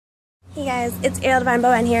Hey guys, it's Ariel Divine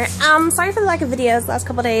Bowen here. Sorry for the lack of videos the last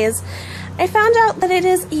couple days. I found out that it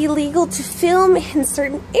is illegal to film in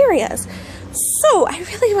certain areas. So I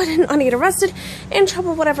really didn't want to get arrested, in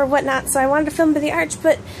trouble, whatever, whatnot, so I wanted to film by the arch,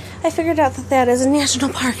 but I figured out that that is a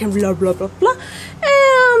national park and blah, blah, blah, blah.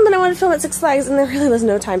 And then I wanted to film at Six Flags, and there really was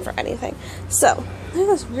no time for anything. So, I think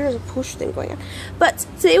this weird push thing going on. But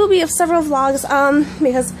today will be several vlogs,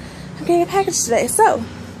 because I'm getting a package today, so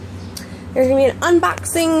there's going to be an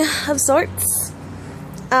unboxing of sorts.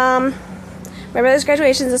 My brother's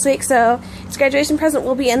graduation is this week, so his graduation present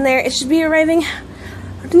will be in there. It should be arriving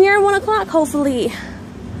near 1 o'clock, hopefully.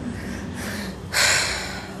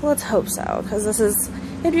 Let's hope so, because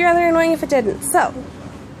it'd be rather annoying if it didn't. So,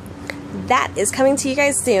 that is coming to you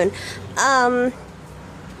guys soon. And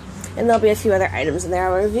there'll be a few other items in there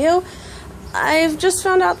I'll review. I've just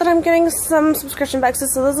found out that I'm getting some subscription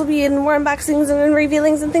boxes, so those will be in more unboxings and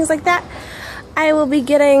revealings and things like that. I will be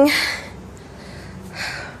getting...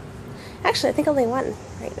 Actually, I think only one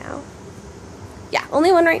right now. Yeah,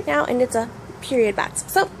 only one right now, and it's a period box.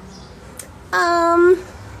 So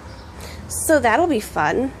that'll be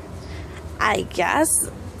fun, I guess.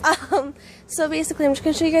 So basically, I'm just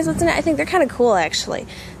going to show you guys what's in it. I think they're kind of cool, actually,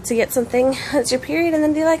 to get something that's your period and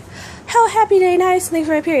then be like, "How happy day, nice, something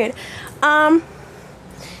for my period."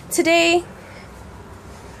 Today,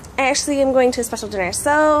 I actually am going to a special dinner,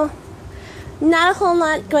 so not a whole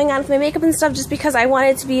lot going on with my makeup and stuff, just because I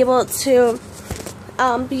wanted to be able to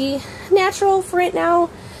be natural for it now.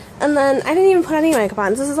 And then I didn't even put any makeup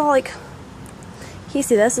on. This is all like, can you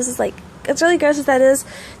see this? This is like, it's really gross as that is.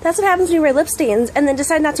 That's what happens when you wear lip stains and then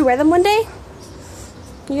decide not to wear them one day.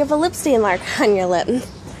 You have a lip stain mark on your lip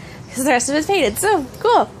because the rest of it's faded. So,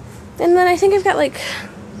 cool. And then I think I've got like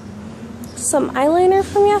some eyeliner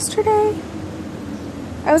from yesterday.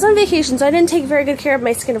 I was on vacation, so I didn't take very good care of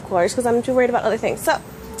my skin, of course, because I'm too worried about other things. So,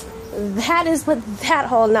 that is what that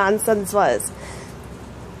whole nonsense was.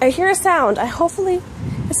 I hear a sound.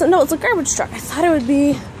 No, it's a garbage truck. I thought it would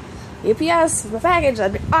be UPS, my package.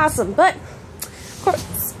 That'd be awesome, but of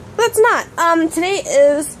course that's not. Today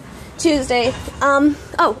is Tuesday.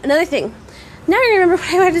 Oh, another thing. Now I remember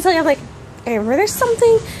what I wanted to tell you. I'm like, I remember there's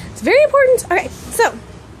something. It's very important. Okay, so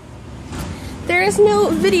there is no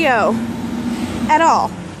video at all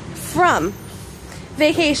from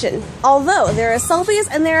vacation, although there are selfies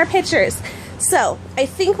and there are pictures. So I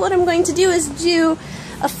think what I'm going to do is do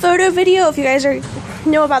a photo video, if you guys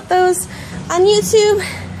know about those, on YouTube.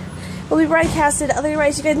 Will be broadcasted.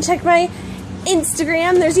 Otherwise, you can check my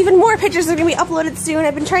Instagram. There's even more pictures that are going to be uploaded soon.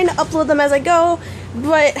 I've been trying to upload them as I go,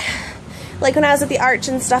 but like when I was at the Arch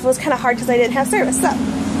and stuff, it was kind of hard because I didn't have service. So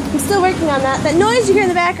I'm still working on that. That noise you hear in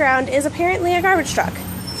the background is apparently a garbage truck.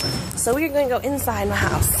 So we're going to go inside my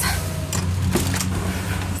house.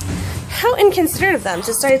 How inconsiderate of them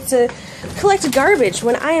to start to collect garbage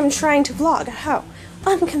when I am trying to vlog. How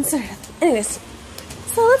unconsiderate. Anyways,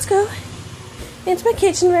 so let's go into my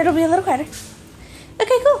kitchen where it'll be a little quieter.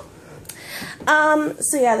 Okay, cool.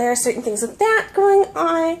 So yeah, there are certain things with that going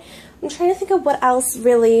on. I'm trying to think of what else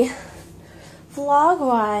really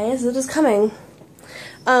vlog-wise that is coming.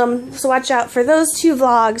 So watch out for those two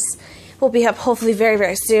vlogs. Will be up hopefully very,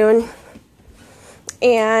 very soon.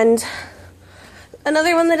 And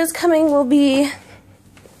another one that is coming will be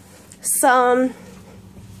some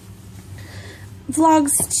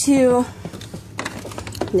vlogs to...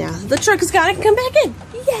 Now the truck is gone, I can come back in.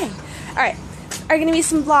 Yay! Alright, are going to be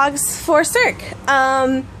some vlogs for Cirque.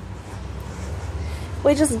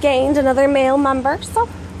 We just gained another male member, so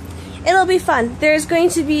it'll be fun. There's going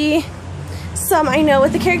to be some, I know,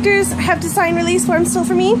 with the characters have to sign release forms still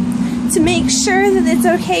for me to make sure that it's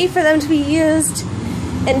okay for them to be used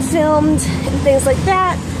and filmed and things like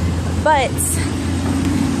that. But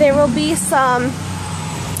there will be some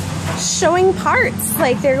showing parts,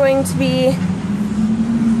 like they're going to be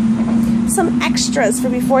some extras for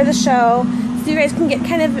before the show, so you guys can get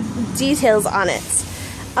kind of details on it.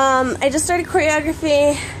 I just started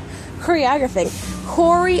choreographing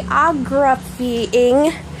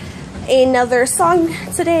another song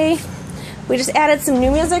today. We just added some new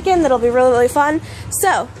music in that'll be really, really fun.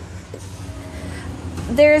 So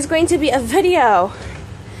there is going to be a video,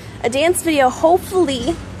 a dance video,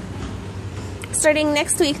 hopefully starting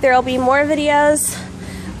next week. There will be more videos,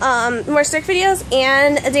 more Cirque videos,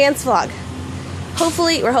 and a dance vlog.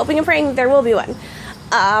 Hopefully, we're hoping and praying there will be one.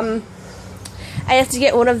 I have to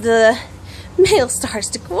get one of the male stars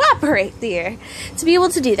to cooperate there to be able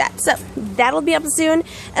to do that. So that'll be up soon,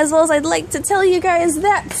 as well as I'd like to tell you guys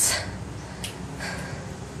that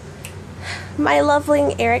my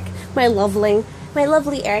lovely Eric,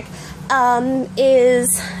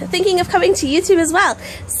 is thinking of coming to YouTube as well.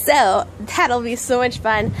 So that'll be so much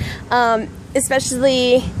fun.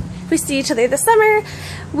 Especially if we see each other this summer,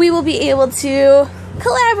 we will be able to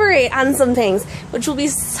collaborate on some things, which will be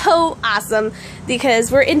so awesome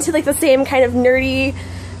because we're into like the same kind of nerdy,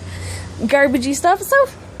 garbagey stuff. So,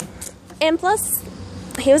 and plus,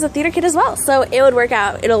 he was a theater kid as well, so it would work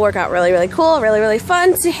out. It'll work out really, really cool, really, really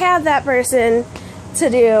fun to have that person to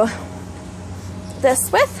do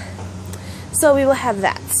this with. So we will have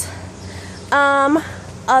that.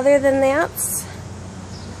 Other than that,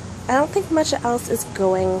 I don't think much else is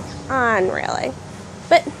going on really.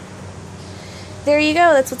 But there you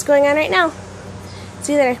go. That's what's going on right now.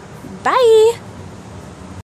 See you later. Bye.